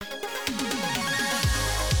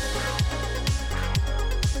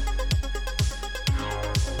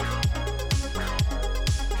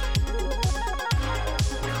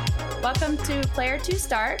welcome to Player 2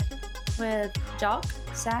 Start with Jock,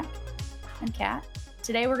 Zach, and Kat.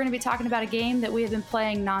 Today we're going to be talking about a game that we have been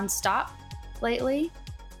playing non-stop lately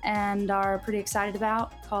and are pretty excited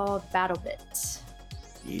about, called Battlebit.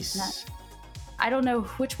 Yes. I don't know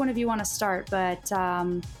which one of you want to start, but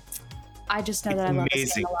I just know that I love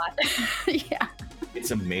this game a lot. Yeah.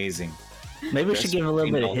 It's amazing. Maybe we should give a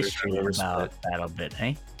little bit of history about Battlebit,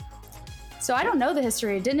 hey? So I don't know the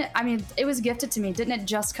history. It was gifted to me. Didn't it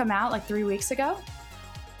just come out like 3 weeks ago?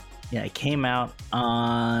 Yeah, it came out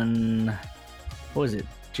on, what was it,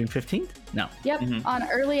 June 15th? No. Yep, on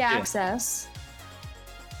early access.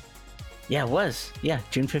 Yeah, it was. Yeah,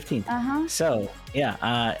 June 15th. Uh-huh. So,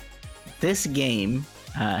 yeah, this game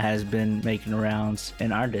has been making rounds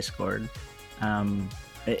in our Discord.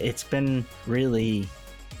 It's been really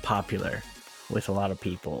popular with a lot of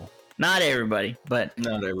people. Not everybody, but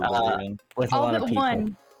not everybody. With a lot of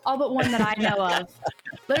people. All but one that I know of.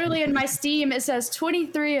 Literally in my Steam, it says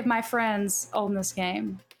 23 of my friends own this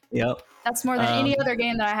game. Yep. That's more than any other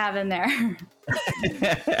game that I have in there.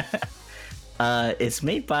 It's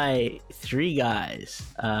made by 3 guys,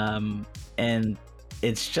 and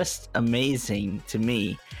it's just amazing to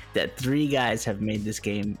me that 3 guys have made this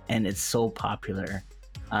game and it's so popular.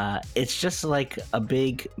 It's just like a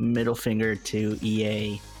big middle finger to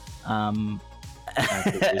EA Activision.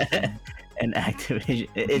 and Activision.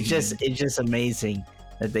 It's just amazing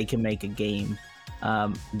that they can make a game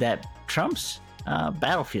that trumps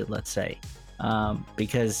Battlefield, let's say,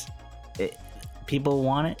 because people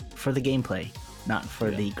want it for the gameplay, not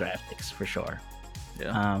for the graphics, for sure.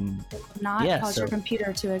 Not cause your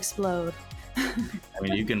computer to explode. I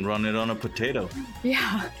mean, you can run it on a potato.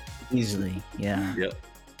 Yeah. Easily, yeah. Yep.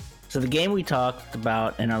 So the game we talked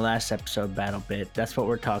about in our last episode, Battlebit, that's what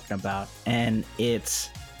we're talking about. And it's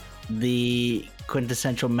the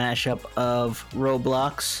quintessential mashup of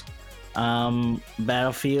Roblox,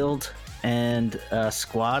 Battlefield, and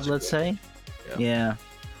Squad, let's say. Yep.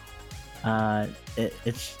 Yeah.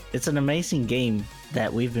 It's an amazing game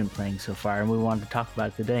that we've been playing so far, and we wanted to talk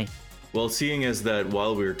about it today. Well, seeing as that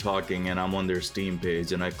while we were talking and I'm on their Steam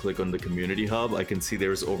page and I click on the community hub, I can see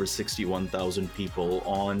there's over 61,000 people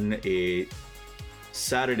on a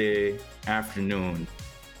Saturday afternoon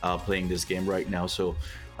playing this game right now. So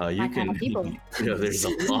you can, there's a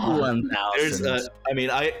lot.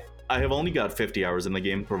 1,000. I have only got 50 hours in the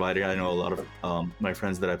game, provided I know a lot of my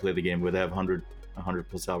friends that I play the game with have 100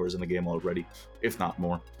 plus hours in the game already, if not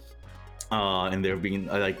more. And there have been,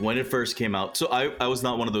 like, when it first came out, so I was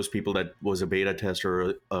not one of those people that was a beta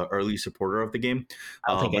tester or early supporter of the game.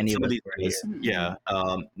 I don't think any of us guys,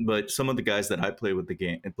 but some of the guys that I played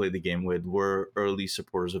the game with were early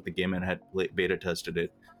supporters of the game and had beta tested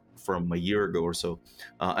it from a year ago or so.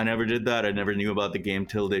 I never did that. I never knew about the game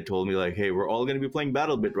till they told me, like, hey, we're all going to be playing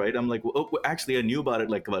Battlebit, right? I'm like, well, actually, I knew about it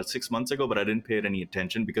like about 6 months ago, but I didn't pay it any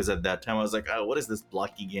attention because at that time I was like, oh, what is this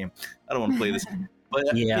blocky game? I don't want to play this.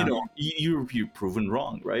 But you've proven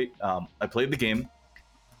wrong, right? I played the game.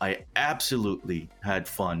 I absolutely had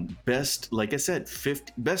fun. Like I said,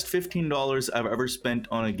 best $15 I've ever spent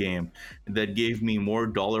on a game that gave me more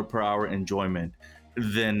dollar per hour enjoyment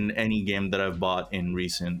than any game that I've bought in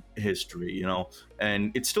recent history,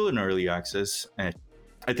 And it's still in early access. And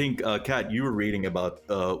I think, Kat, you were reading about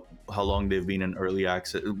how long they've been in early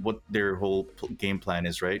access, what their whole game plan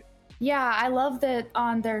is, right? Yeah, I love that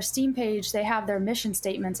on their Steam page, they have their mission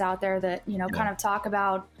statements out there that, kind of talk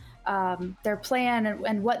about their plan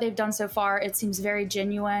and what they've done so far. It seems very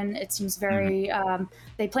genuine. It seems very,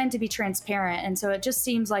 they plan to be transparent. And so it just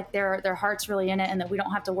seems like their heart's really in it and that we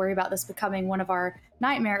don't have to worry about this becoming one of our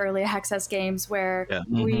nightmare early access games where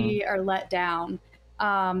we are let down.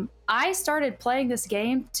 I started playing this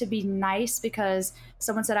game to be nice because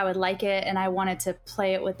someone said I would like it and I wanted to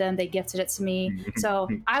play it with them. They gifted it to me. So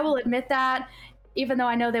I will admit that, even though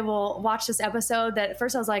I know they will watch this episode, that at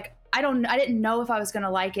first I was like, I didn't know if I was going to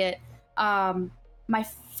like it. My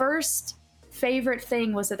first favorite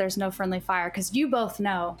thing was that there's no friendly fire, because you both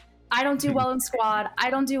know I don't do well in Squad. I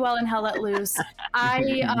don't do well in Hell Let Loose.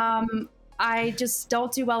 I just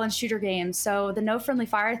don't do well in shooter games. So the no friendly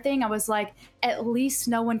fire thing, I was like, at least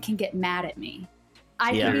no one can get mad at me.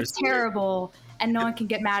 I can be terrible and no one can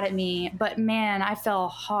get mad at me. But man, I fell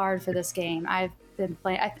hard for this game. I've been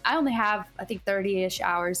playing. I only have, I think, 30-ish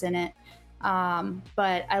hours in it.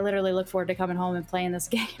 But I literally look forward to coming home and playing this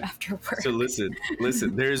game after work. So listen.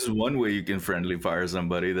 There's one way you can friendly fire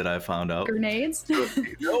somebody that I found out. Grenades?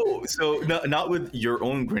 Not with your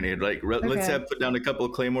own grenade. Like let's say I Okay. put down a couple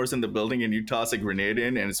of claymores in the building, and you toss a grenade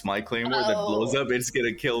in, and it's my claymore that blows up. It's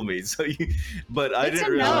gonna kill me. But I Good to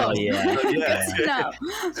didn't realize. Oh yeah. Good to know.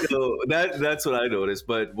 So that's what I noticed.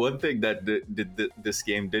 But one thing that this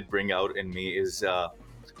game did bring out in me is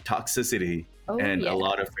toxicity. Oh, And yeah. a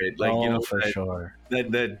lot of it, like For sure.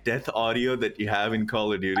 that death audio that you have in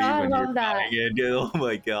Call of Duty Oh, I when love you're that. dying, and oh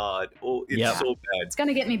my god, oh it's Yep. so bad. It's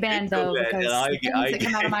gonna get me banned It's so though, bad. because And the things that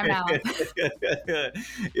come out of my mouth.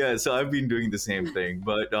 yeah, so I've been doing the same thing,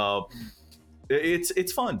 but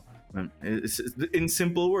it's fun. It's in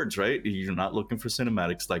simple words, right? You're not looking for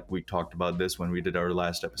cinematics like we talked about this when we did our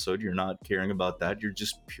last episode. You're not caring about that. You're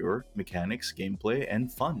just pure mechanics, gameplay, and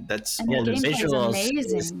fun. That's And all The gameplay is visuals is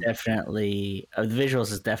amazing. definitely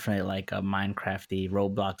like a Minecrafty,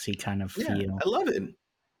 Robloxy kind of yeah, feel. I love it.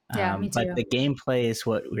 Yeah, me But too. the gameplay is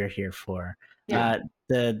what we're here for. Yeah.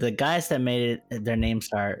 The guys that made it, their names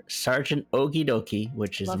are Sergeant Okie Dokie,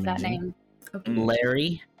 which is Love that amazing. name. Okay.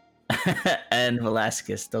 Larry and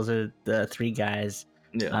Velasquez. Those are the three guys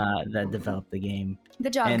Yeah, that developed the game.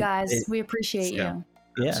 Good job, and guys. it- We appreciate yeah. you.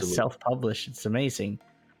 Yeah, Absolutely. self-published. It's amazing.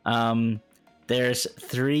 There's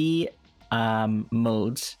three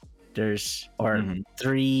modes. There's Mhm.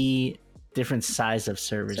 three different size of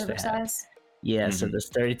servers Server they have. size. Yeah, so Mhm. there's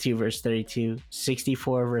 32 versus 32,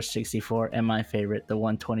 64 versus 64, and my favorite, the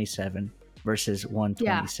 127 versus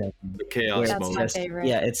 127. The chaos That's mode. my favorite.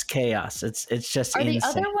 Yeah, it's chaos. It's just Are the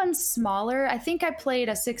insane. other ones smaller? I think I played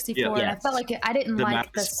a 64 Yeah. and I felt Yes. like I didn't The like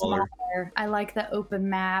map the is smaller. smaller. I like the open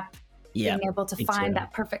map, Yeah, being able to me find too.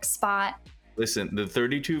 that perfect spot. Listen, the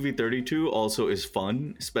 32v32 also is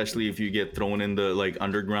fun, especially if you get thrown in the like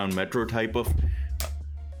underground metro type of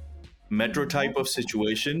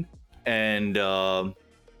situation. And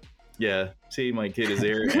yeah, see, my kid is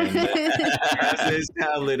there and has his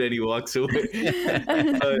tablet and he walks away.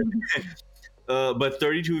 But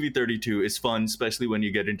 32v32 is fun, especially when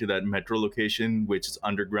you get into that metro location, which is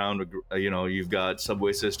underground. You've got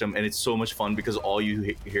subway system, and it's so much fun because all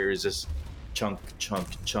you hear is just chunk, chunk,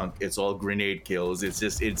 chunk. It's all grenade kills. It's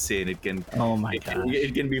just insane. Oh my It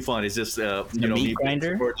gosh. can be fun. It's just meat me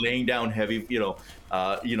grinder? laying down heavy.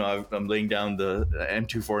 I'm laying down the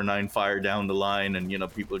M249 fire down the line, and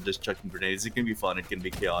people are just chucking grenades. It can be fun. It can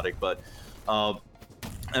be chaotic, but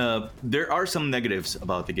there are some negatives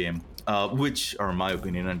about the game, which are my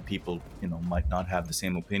opinion, and people might not have the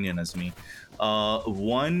same opinion as me.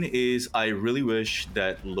 One is I really wish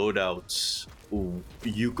that loadouts.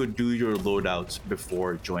 You could do your loadouts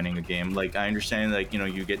before joining a game. Like I understand, like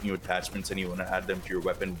you get new attachments and you want to add them to your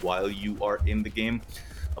weapon while you are in the game,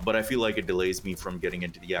 but I feel like it delays me from getting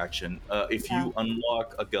into the action. If you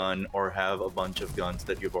unlock a gun or have a bunch of guns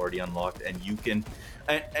that you've already unlocked, and you can,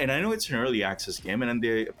 and I know it's an early access game, and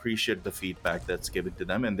they appreciate the feedback that's given to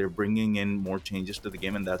them, and they're bringing in more changes to the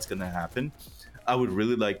game, and that's going to happen. I would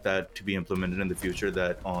really like that to be implemented in the future,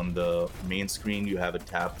 that on the main screen you have a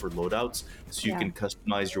tab for loadouts, so you can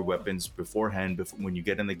customize your weapons beforehand. When you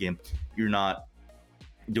get in the game, you're not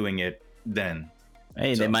doing it then.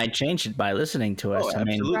 Hey, they might change it by listening to us. I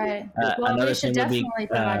mean, absolutely. Right. Well, another they thing should would be definitely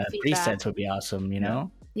provide feedback. presets would be awesome.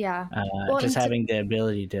 Yeah. Just having the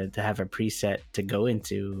ability to have a preset to go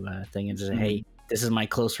into a thing and just say, hey, this is my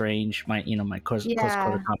close range, my close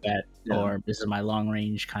quarter combat, or this is my long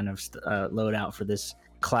range kind of loadout for this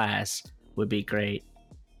class would be great.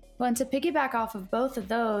 Well, and to piggyback off of both of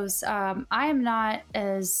those, I am not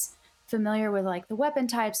as familiar with like the weapon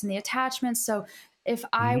types and the attachments. So if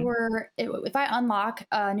I unlock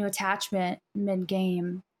a new attachment mid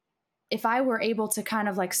game, if I were able to kind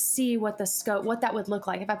of like see what that would look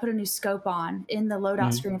like, if I put a new scope on in the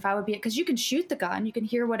loadout screen, if I would be, because you can shoot the gun, you can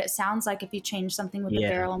hear what it sounds like if you change something with the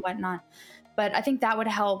barrel and whatnot. But I think that would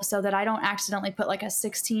help so that I don't accidentally put like a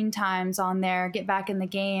 16 times on there, get back in the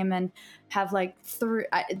game and have like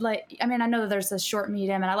I know that there's a short,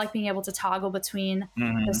 medium, and I like being able to toggle between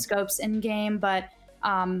the scopes in game, but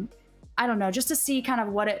I don't know, just to see kind of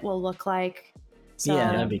what it will look like. So,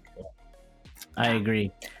 yeah, that'd be cool. I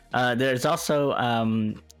agree. There's also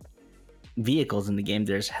vehicles in the game.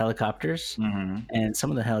 There's helicopters, and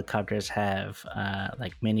some of the helicopters have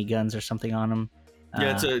like miniguns or something on them.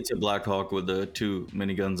 Yeah, it's a Black Hawk with the 2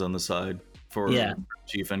 miniguns on the side for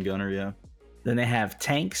chief and gunner. Yeah. Then they have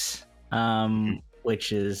tanks,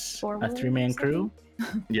 which is a 3-man crew.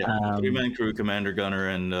 Yeah, 3-man crew, commander, gunner,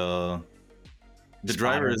 and the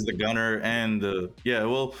driver is the gunner, and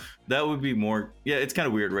that would be more. Yeah, it's kind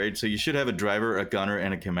of weird, right? So you should have a driver, a gunner,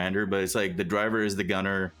 and a commander, but it's like the driver is the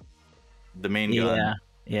gunner, the main gun,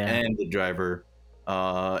 Yeah. and the driver.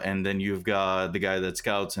 And then you've got the guy that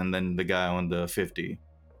scouts, and then the guy on the 50.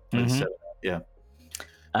 Or the Mhm. 7. Yeah.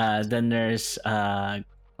 Then there's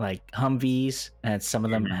like Humvees, and some of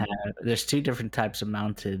them Mhm. have. There's two different types of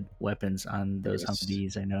mounted weapons on those Yes.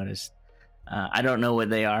 Humvees. I noticed. I don't know what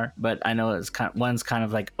they are, but I know one's kind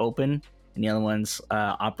of like open, and the other one's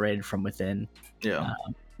operated from within. Yeah.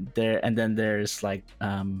 There, and then there's like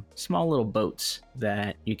small little boats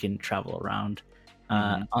that you can travel around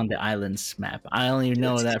Mhm. on the islands map. I only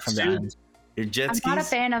know Jet that from skis the too? islands. Your jet I'm not a skis?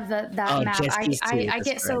 fan of that Oh, map. jet skis too. I That's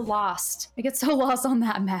get so correct. lost. I get so lost on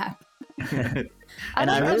that map. I And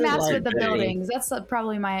I like the really maps like with the the buildings. That's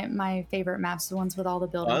probably my favorite maps, the ones with all the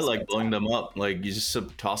I buildings. like blowing them up. Like you just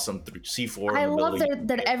toss them through C4 in I the love building.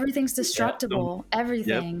 that everything's Grab them. destructible.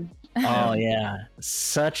 Everything. Oh yeah,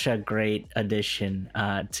 such a great addition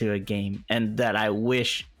to a game, and that I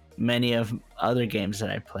wish many of other games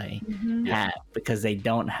that I play Mhm. Yeah. have, because they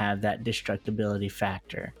don't have that destructibility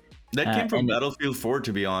factor. That came from And Battlefield 4,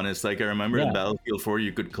 to be honest. Like I remember in yeah, Battlefield 4,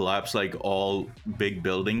 you could collapse like all big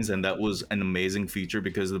buildings, and that was an amazing feature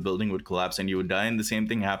because the building would collapse and you would die. And the same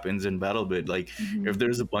thing happens in Battlebit. Like Mhm. if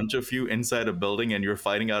there's a bunch of you inside a building and you're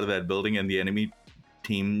fighting out of that building, and the enemy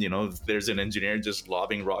team, if there's an engineer just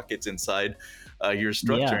lobbing rockets inside your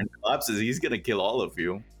structure yeah, and collapses, he's gonna kill all of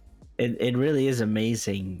you. it really is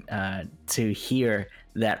amazing to hear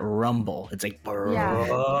that rumble. It's like,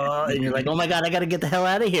 Yeah. and you're like, oh my god, I gotta get the hell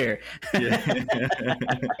out of here. Yeah.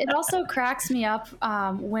 It also cracks me up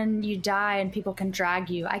when you die and people can drag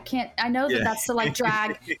you. I can't. I know that Yeah. that's to like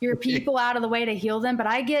drag your people out of the way to heal them, but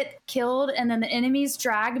I get killed and then the enemies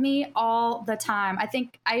drag me all the time. I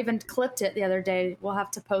think I even clipped it the other day. We'll have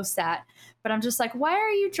to post that. But I'm just like, why are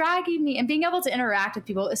you dragging me? And being able to interact with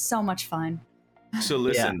people is so much fun. So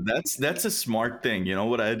listen, that's a smart thing. You know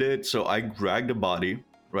what I did? So I dragged a body,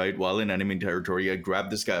 right, while in enemy territory. I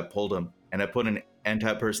grabbed this guy, I pulled him, and I put an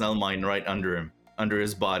anti-personnel mine right under him, under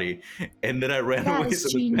his body. And then I ran That away. is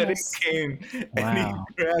So the medic genius. came and he Wow.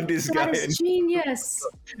 grabbed this That guy, is and genius.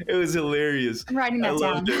 it was hilarious. I'm writing I that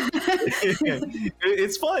loved down. it.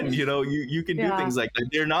 It's fun, you can do Yeah. things like that.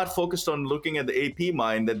 They're not focused on looking at the AP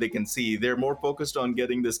mine that they can see. They're more focused on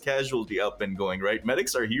getting this casualty up and going, right?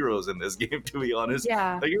 Medics are heroes in this game, to be honest.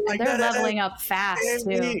 Yeah. Like, you're And like, they're "Da, da, da, leveling up fast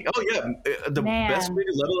too. oh yeah, the best Man. way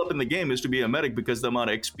to level up in the game is to be a medic, because the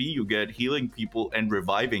amount of XP you get healing people and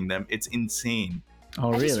reviving them, it's insane.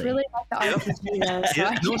 Oh I just really? really like the Yep. RPG though, so Yeah,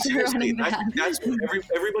 I no, keep seriously, running that. that's what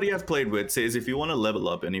everybody I've played with says. If you want to level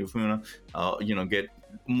up and if you want to, get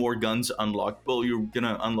more guns unlocked, well, you're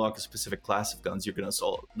gonna unlock a specific class of guns. You're gonna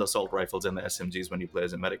assault the assault rifles and the SMGs when you play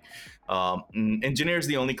as a medic. Engineer is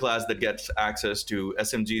the only class that gets access to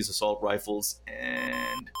SMGs, assault rifles,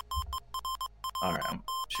 and all right, I'm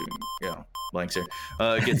shooting, blanks here.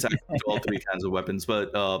 It gets access to all three kinds of weapons,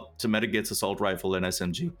 but so medic gets assault rifle and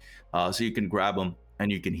SMG, so you can grab them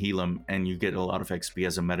and you can heal them, and you get a lot of XP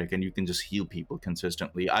as a medic, and you can just heal people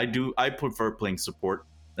consistently. I prefer playing support.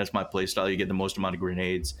 That's my play style. You get the most amount of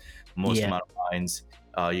grenades, most amount of mines.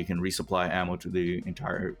 You can resupply ammo to the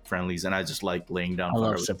entire friendlies, and I just like laying down I fire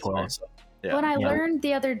love with support. this also. Yeah. When I learned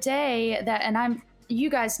the other day that, and you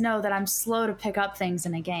guys know that I'm slow to pick up things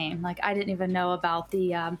in a game. Like I didn't even know about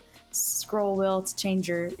the scroll wheel to change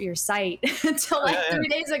your sight until like 3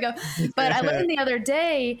 days ago. But I learned the other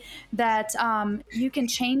day that you can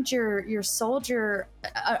change your soldier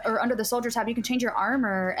or under the soldier tab, you can change your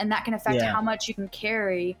armor, and that can affect how much you can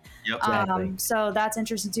carry. Yep. Exactly. So that's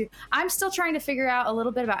interesting too. I'm still trying to figure out a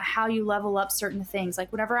little bit about how you level up certain things. Like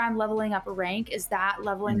whenever I'm leveling up a rank, is that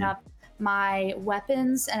leveling up my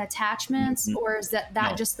weapons and attachments, or is that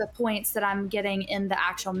just the points that I'm getting in the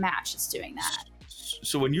actual match that's doing that?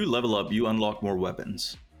 So when you level up, you unlock more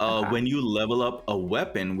weapons. When you level up a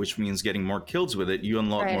weapon, which means getting more kills with it, you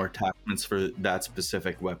unlock more attachments for that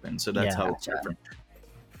specific weapon. So that's how it's different.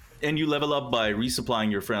 And you level up by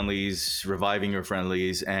resupplying your friendlies, reviving your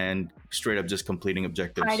friendlies, and straight up just completing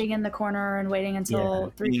objectives. Hiding in the corner and waiting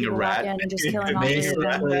until 3 people walk in and just killing all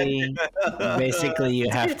basically, basically,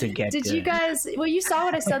 you have to get Did good. you guys, well, you saw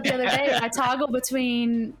what I said the other day. I toggle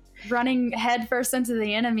between running headfirst into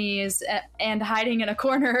the enemies and hiding in a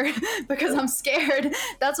corner because I'm scared.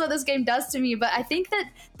 That's what this game does to me. But I think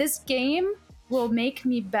that this game will make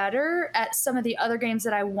me better at some of the other games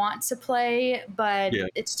that I want to play, but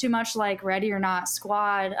it's too much like Ready or Not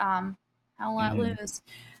Squad. I'll not lose.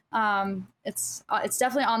 It's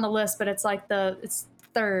definitely on the list, but it's like it's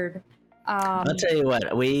third. I'll tell you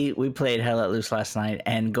what, we played Hell Let Loose last night,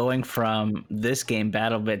 and going from this game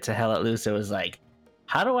Battlebit to Hell Let Loose, it was like,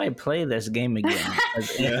 how do I play this game again?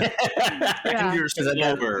 And you're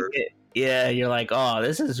slower. Yeah, you're like, oh,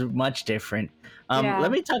 this is much different. Yeah.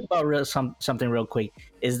 Let me talk about something real quick.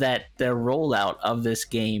 Is that the rollout of this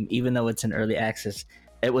game, even though it's in early access,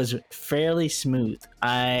 it was fairly smooth.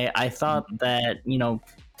 I thought that, you know,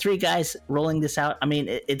 three guys rolling this out. I mean,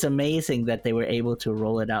 it's amazing that they were able to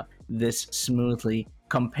roll it out this smoothly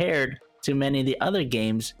compared to many of the other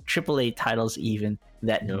games, AAA titles even,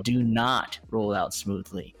 that do not roll out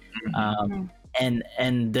smoothly.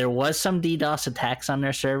 And there was some DDoS attacks on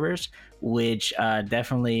their servers, which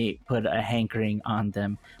definitely put a hankering on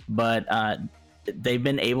them. But they've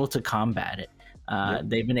been able to combat it.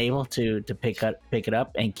 They've been able to pick it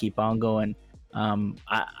up and keep on going.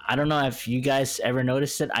 I don't know if you guys ever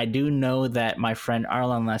noticed it. I do know that my friend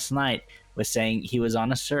Arlen last night was saying he was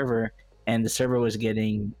on a server and the server was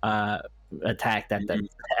getting attacked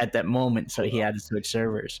at that moment, so he had to switch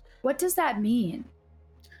servers. What does that mean?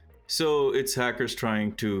 So it's hackers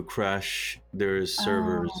trying to crash their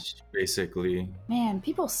servers, basically. Man,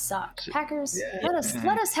 people suck. Hackers, let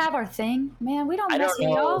us have our thing. Man, we don't mess with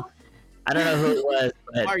y'all. I don't know who it was,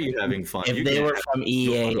 but are you having fun? If they were from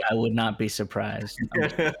EA, I would not be surprised.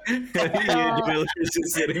 Developers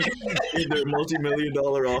just sitting in their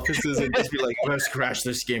multi-million-dollar offices and just be like, "Let's crash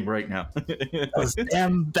this game right now." Those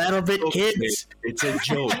damn Battlebit kids! It's a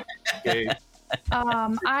joke. Okay?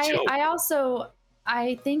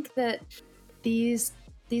 I think that these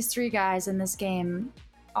three guys in this game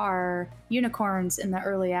are unicorns in the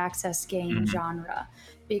early access game genre,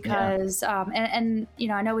 because and you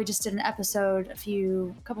know, I know we just did an episode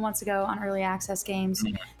a couple months ago on early access games.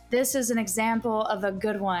 This is an example of a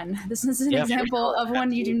good one. This is an example of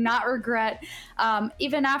one you do not regret.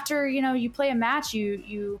 Even after, you know, you play a match,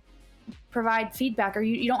 you provide feedback, or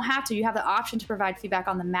you don't have to. You have the option to provide feedback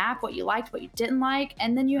on the map, what you liked, what you didn't like,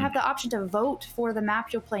 and then you have the option to vote for the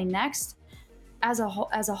map you'll play next as a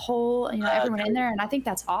whole, you know, everyone in there, and I think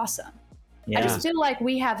that's awesome. I just feel like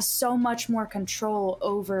we have so much more control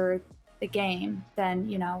over the game than,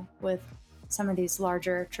 you know, with some of these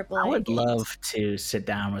larger AAA I would games. love to sit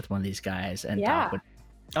down with one of these guys and talk with.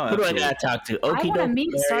 Who do I gotta talk to? I want to meet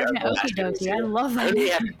Sergeant Okie Dokie. I love that. We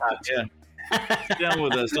have to talk to. Sit down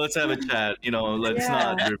with us. Let's have a chat. You know, let's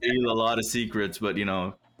not reveal a lot of secrets, but, you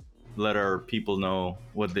know, let our people know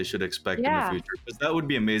what they should expect in the future. Because that would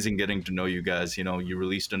be amazing, getting to know you guys. You know, you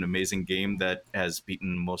released an amazing game that has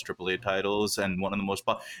beaten most AAA titles, and one of the most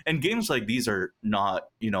and games like these are not,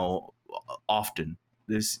 you know, often.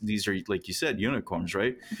 These are, like you said, unicorns,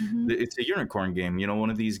 right? It's a unicorn game. You know, one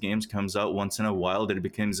of these games comes out once in a while that it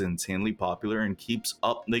becomes insanely popular and keeps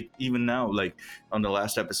up. Like, even now, like on the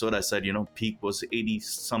last episode, I said, you know, peak was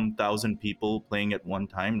 80-some thousand people playing at one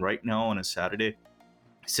time. Right now on a Saturday,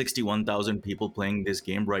 61,000 people playing this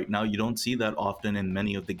game right now. You don't see that often in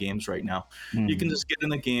many of the games right now. You can just get in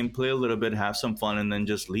the game, play a little bit, have some fun, and then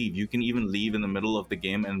just leave. You can even leave in the middle of the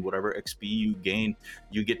game, and whatever XP you gain,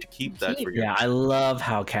 you get to keep that for your I love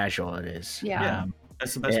how casual it is.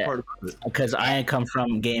 That's the best part about it. Because I come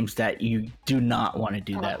from games that you do not want to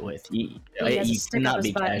do that with. You cannot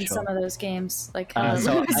be casual. In some of those games, like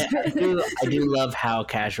so I do love how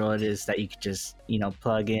casual it is, that you could just, you know,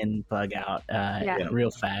 plug in, plug out real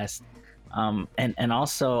fast. And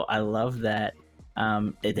also I love that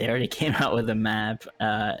they already came out with a map,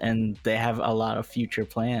 and they have a lot of future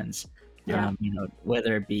plans. You know,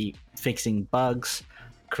 whether it be fixing bugs,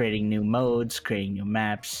 creating new modes, creating new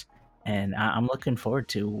maps. And I'm looking forward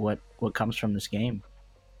to what comes from this game.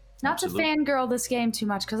 Not to fangirl this game too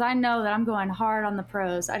much, because I know that I'm going hard on the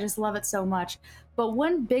pros. I just love it so much. But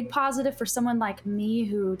one big positive for someone like me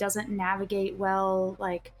who doesn't navigate well,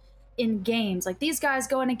 like in games, like these guys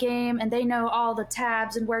go in a game and they know all the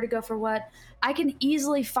tabs and where to go for what. I can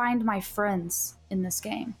easily find my friends in this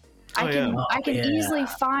game. I can easily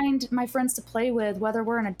find my friends to play with, whether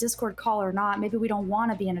we're in a Discord call or not. Maybe we don't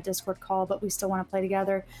want to be in a Discord call, but we still want to play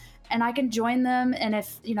together. And I can join them, and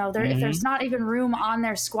if you know if there's not even room on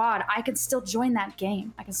their squad, I can still join that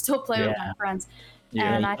game. I can still play with my friends,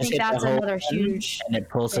 and I think that's another huge. And it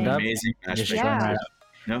pulls it up. Amazing.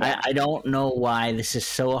 I don't know why this is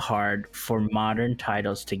so hard for modern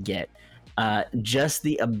titles to get. Just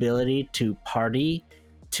the ability to party,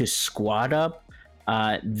 to squad up.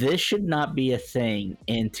 This should not be a thing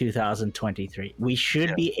in 2023. We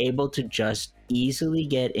should be able to just easily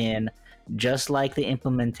get in, just like the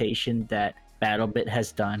implementation that Battlebit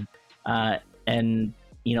has done. And,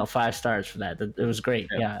 you know, 5 stars for that. It was great.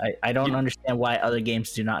 I don't understand why other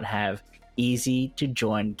games do not have easy to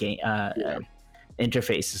join game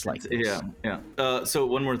interfaces like this. So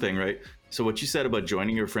one more thing, right? So what you said about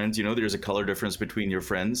joining your friends, you know, there's a color difference between your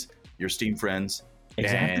friends, your Steam friends,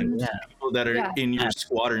 and people people that are Yeah. in your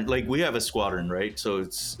squadron. Like we have a squadron, right? So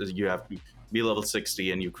it's you have to be level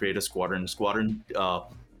 60 and you create a squadron.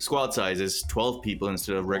 Squad size is 12 people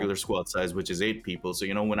instead of regular squad size, which is 8 people. So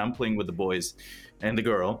when I'm playing with the boys and the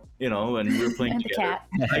girl, and we're playing And the together,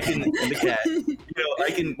 cat. and the cat, I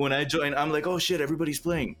can when I join, I'm like, oh shit, everybody's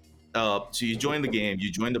playing. So you join the game,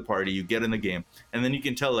 you join the party, you get in the game, and then you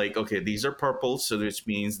can tell like, okay, these are purple, so which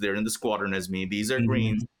means they're in the squadron as me. These are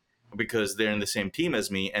greens because they're in the same team as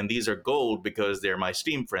me, and these are gold because they're my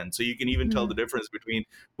Steam friends. So you can even tell the difference between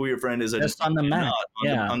who your friend is just on the map.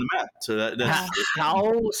 on the map. So that's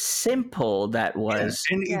how simple that was,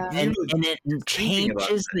 and it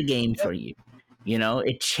changes the game for you.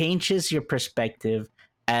 It changes your perspective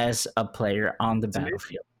as a player on the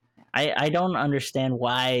battlefield. I don't understand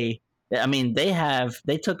why. I mean, they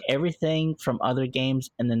took everything from other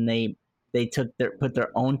games and then they put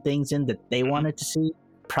their own things in that they wanted to see,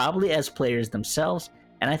 probably as players themselves.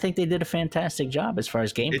 And I think they did a fantastic job as far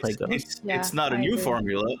as gameplay goes. It's not a new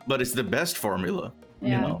formula, but it's the best formula.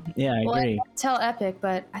 Yeah. I agree. I tell Epic,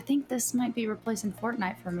 but I think this might be replacing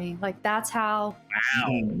Fortnite for me. Like that's how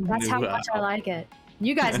much I like it.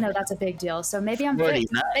 You guys know that's a big deal, so maybe I'm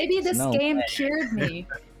fixed. Maybe this game cured me.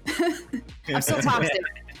 I'm still toxic.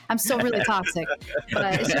 I'm still really toxic,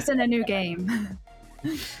 but it's just in a new game.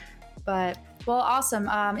 But well, awesome.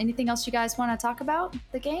 Anything else you guys want to talk about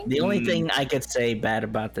the game? The only thing I could say bad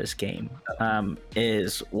about this game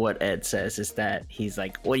is what Ed says, is that he's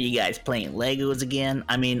like, what are you guys playing, Legos again?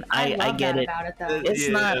 I mean, I get it. About it though. It's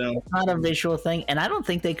not a visual thing, and I don't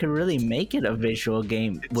think they could really make it a visual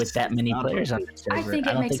game with that many players on the server. I think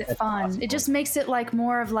it makes it fun. Possible. It just makes it like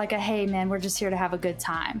more of like a, hey man, we're just here to have a good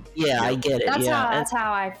time. Yeah, I get it. That's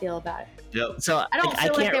how I feel about it. Yep. So I don't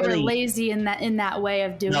feel like they were lazy in that way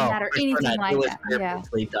of doing that or anything like that. Done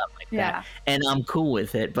like that. And I'm cool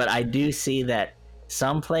with it, but I do see that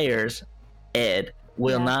some players, Ed,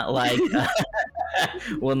 will not like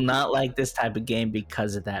this type of game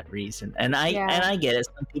because of that reason. And I get it.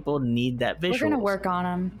 Some people need that visual. We're gonna work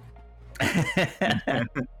on them.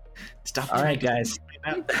 Stop. All right, guys.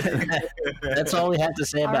 That's all we have to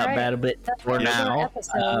say about Battlebit for now.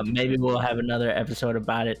 Maybe we'll have another episode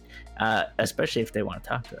about it, especially if they want to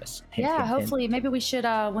talk to us. Hopefully. Maybe we should,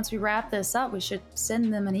 once we wrap this up, we should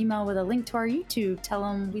send them an email with a link to our YouTube. Tell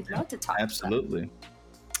them we'd love to talk Absolutely.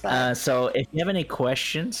 to them. So if you have any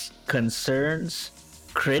questions, concerns,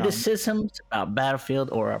 criticisms about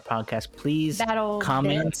Battlefield or our podcast, please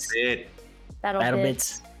comment.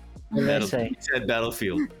 Battlebits. What did I say? You said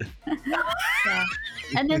Battlefield.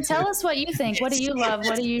 And then tell us what you think. What do you love?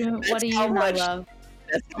 What do you not love?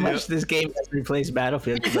 That's how much this game has replaced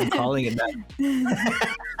Battlefield, because I'm calling it that.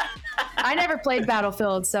 I never played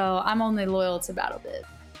Battlefield, so I'm only loyal to Battlebit.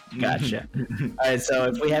 Gotcha. All right, so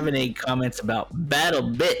if we have any comments about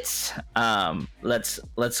Battlebits,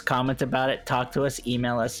 let's comment about it. Talk to us.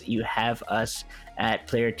 Email us. You have us at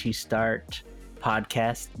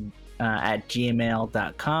player2start.podcast at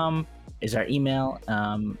gmail.com is our email.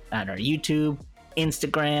 At our YouTube,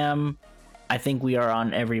 Instagram. I think we are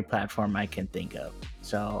on every platform I can think of.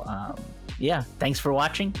 So thanks for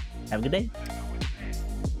watching. Have a good day.